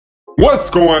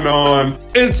What's going on?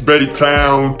 It's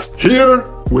Bapetown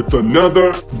here with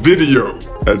another video.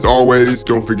 As always,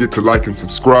 don't forget to like and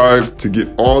subscribe to get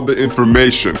all the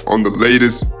information on the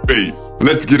latest BAPE.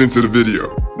 Let's get into the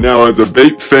video. Now, as a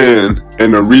BAPE fan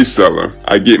and a reseller,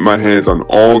 I get my hands on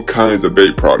all kinds of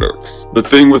BAPE products. The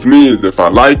thing with me is if I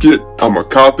like it, I'ma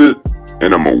cop it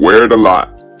and I'ma wear it a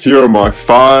lot. Here are my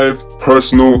 5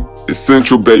 personal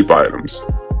essential BAPE items.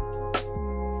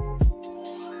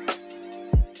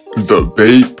 The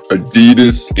BAPE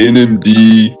Adidas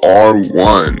NMD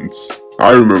R1s.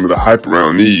 I remember the hype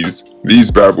around these. These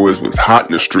bad boys was hot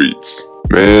in the streets.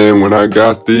 Man, when I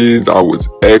got these, I was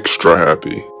extra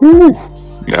happy. Woo.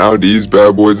 Now these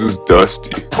bad boys is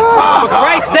dusty. For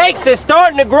Christ's sakes, it's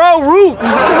starting to grow roots.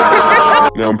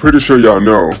 Now I'm pretty sure y'all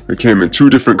know it came in 2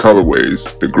 different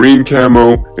colorways, the green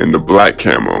camo and the black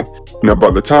camo. Now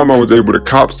by the time I was able to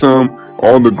cop some,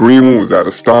 all the green one was out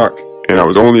of stock and I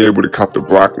was only able to cop the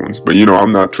black ones, but you know,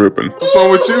 I'm not tripping. What's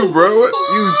wrong with you, bro?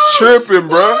 You tripping,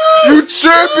 bro? You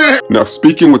tripping? Now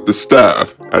speaking with the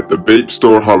staff at the BAPE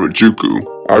store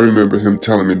Harajuku, I remember him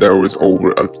telling me there was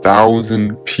over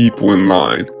 1,000 people in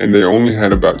line and they only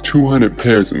had about 200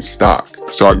 pairs in stock.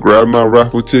 So I grabbed my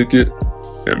raffle ticket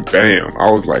and bam, I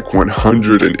was like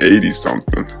 180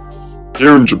 something.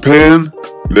 Here in Japan,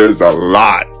 there's a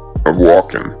lot of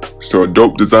walking. So a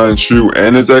dope design shoe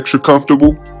and is extra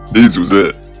comfortable, these was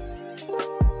it.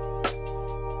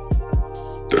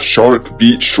 The Shark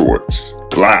Beach shorts,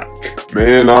 black.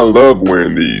 Man, I love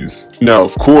wearing these. Now,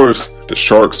 of course, the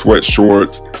Shark sweat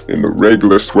shorts and the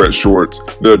regular sweat shorts,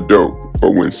 they're dope.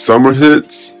 But when summer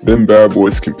hits, them bad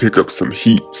boys can pick up some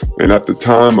heat. And at the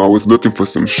time, I was looking for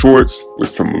some shorts with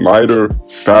some lighter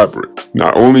fabric.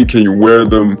 Not only can you wear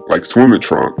them like swimming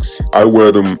trunks, I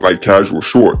wear them like casual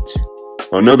shorts.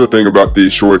 Another thing about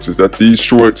these shorts is that these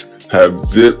shorts have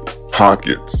zip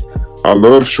pockets. I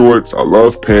love shorts, I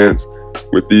love pants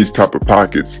with these type of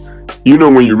pockets. You know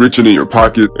when you're reaching in your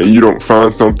pocket and you don't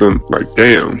find something, like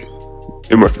damn,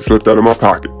 it must have slipped out of my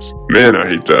pockets. Man, I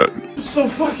hate that. I'm so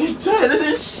fucking tired of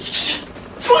this shit.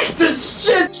 Fuck this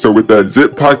shit. So with that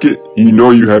zip pocket, you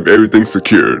know you have everything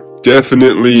secured.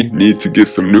 Definitely need to get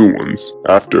some new ones.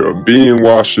 After a being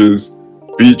washes,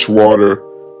 beach water,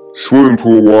 swimming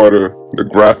pool water, the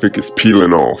graphic is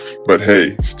peeling off. But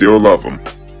hey, still love them.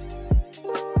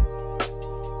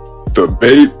 The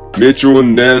BAPE Mitchell &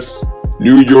 Ness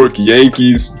New York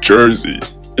Yankees jersey.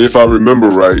 If I remember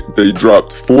right, they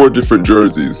dropped 4 different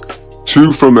jerseys,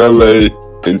 2 from LA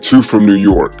and 2 from New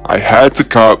York. I had to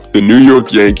cop the New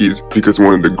York Yankees because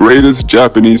one of the greatest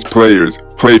Japanese players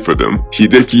played for them,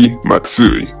 Hideki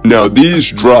Matsui. Now these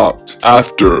dropped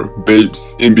after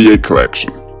BAPE's NBA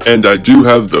collection, and I do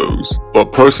have those.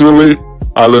 But personally,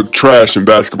 I look trash in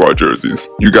basketball jerseys.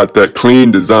 You got that clean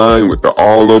design with the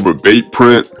all over BAPE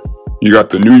print. You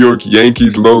got the New York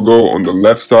Yankees logo on the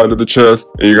left side of the chest,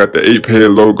 and you got the Ape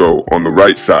head logo on the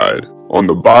right side. On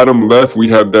the bottom left, we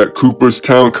have that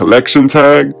Cooperstown collection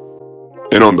tag.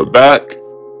 And on the back,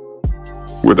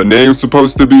 where the name's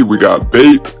supposed to be, we got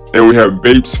BAPE, and we have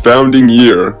BAPE's founding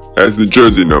year as the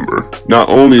jersey number. Not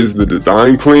only is the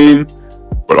design clean,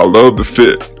 but I love the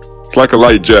fit. It's like a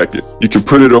light jacket. You can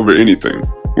put it over anything.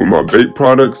 With my BAPE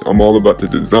products, I'm all about the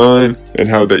design and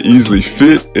how they easily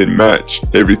fit and match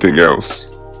everything else.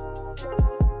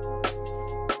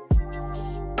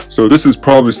 So this is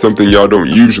probably something y'all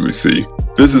don't usually see.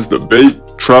 This is the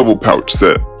BAPE travel pouch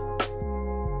set.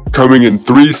 Coming in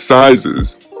 3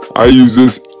 sizes. I use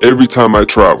this every time I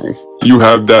travel. You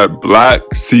have that black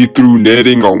see-through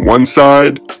netting on one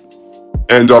side,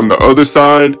 and on the other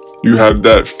side, you have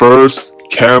that first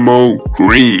camo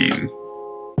green.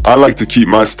 I like to keep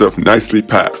my stuff nicely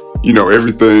packed, you know,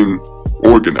 everything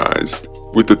organized.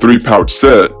 With the 3 pouch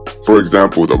set, for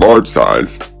example, the large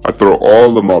size, I throw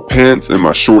all of my pants and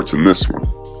my shorts in this one.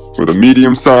 For the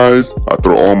medium size, I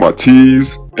throw all my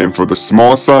tees, and for the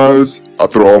small size, I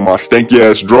throw all my stanky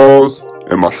ass drawers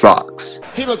and my socks.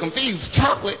 He look confused.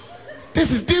 Chocolate.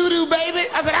 This is doo-doo, baby.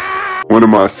 I said, ah! One of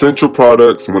my essential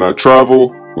products when I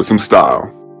travel with some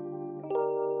style.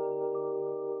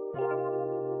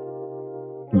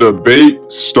 The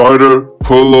BAPE Starter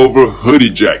Pullover Hoodie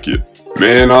Jacket.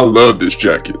 Man, I love this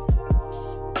jacket.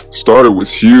 Starter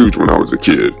was huge when I was a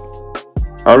kid.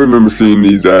 I remember seeing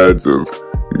these ads of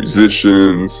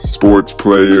musicians, sports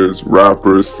players,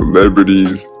 rappers,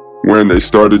 celebrities wearing their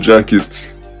starter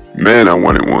jackets. Man, I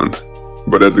wanted one.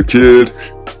 But as a kid,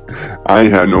 I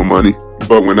ain't had no money.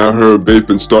 But when I heard BAPE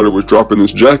and Starter was dropping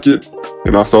this jacket,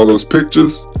 and I saw those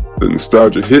pictures, the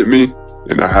nostalgia hit me,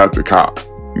 and I had to cop.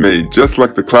 Made just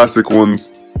like the classic ones.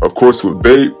 Of course with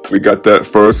BAPE, we got that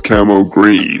first camo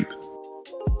green.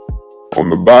 On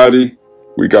the body,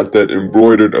 we got that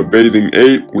embroidered a bathing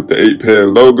ape with the ape head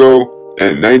logo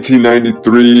and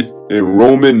 1993 in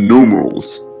Roman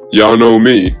numerals. Y'all know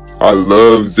me, I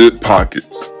love zip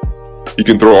pockets. You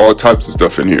can throw all types of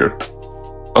stuff in here.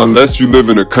 Unless you live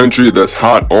in a country that's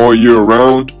hot all year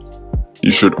round,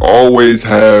 you should always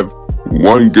have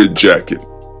one good jacket,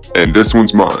 and this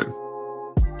one's mine.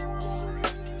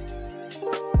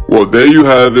 Well, there you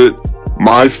have it,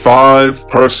 my 5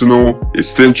 personal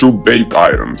essential BAPE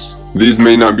items. These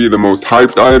may not be the most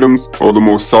hyped items or the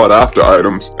most sought after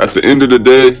items. At the end of the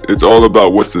day, it's all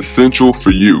about what's essential for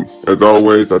you. As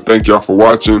always, I thank y'all for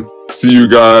watching. See you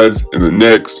guys in the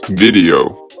next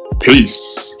video.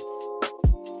 Peace.